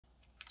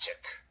Check.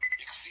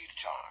 Exceed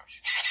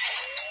charge.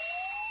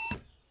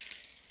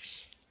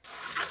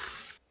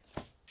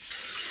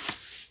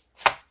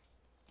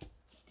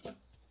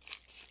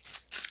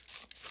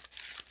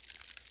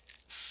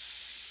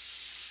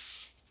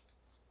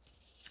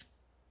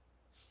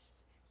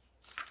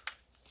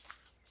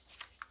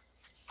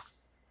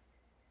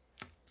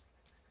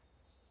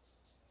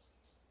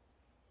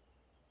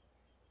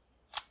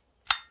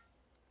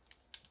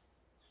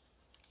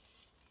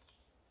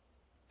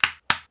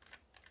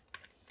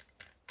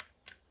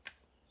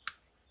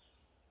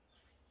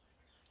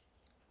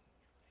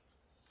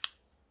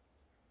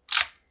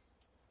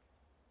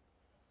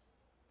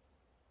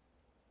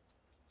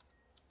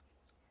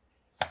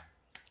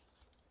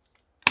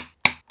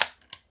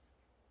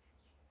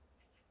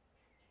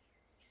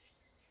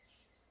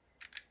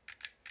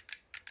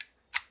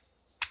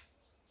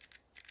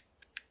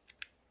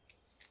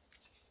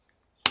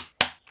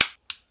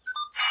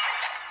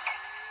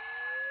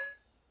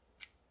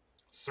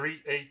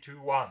 Three, 8,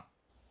 2, 1.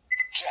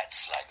 Jet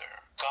Slugger,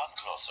 come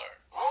closer.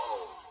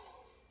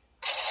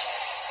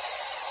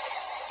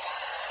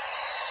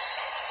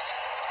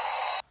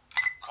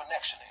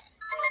 Connection in.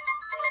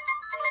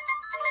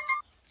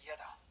 嫌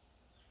だ。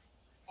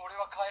俺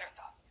は帰るん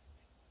だ。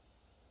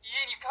家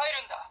に帰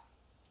るんだ。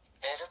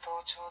ベルト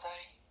をちょうだ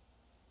い。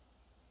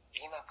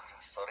今から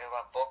それ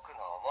は僕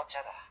のおもち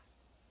ゃだ。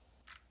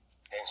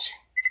変身、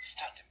ス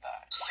タンディングバ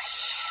イ。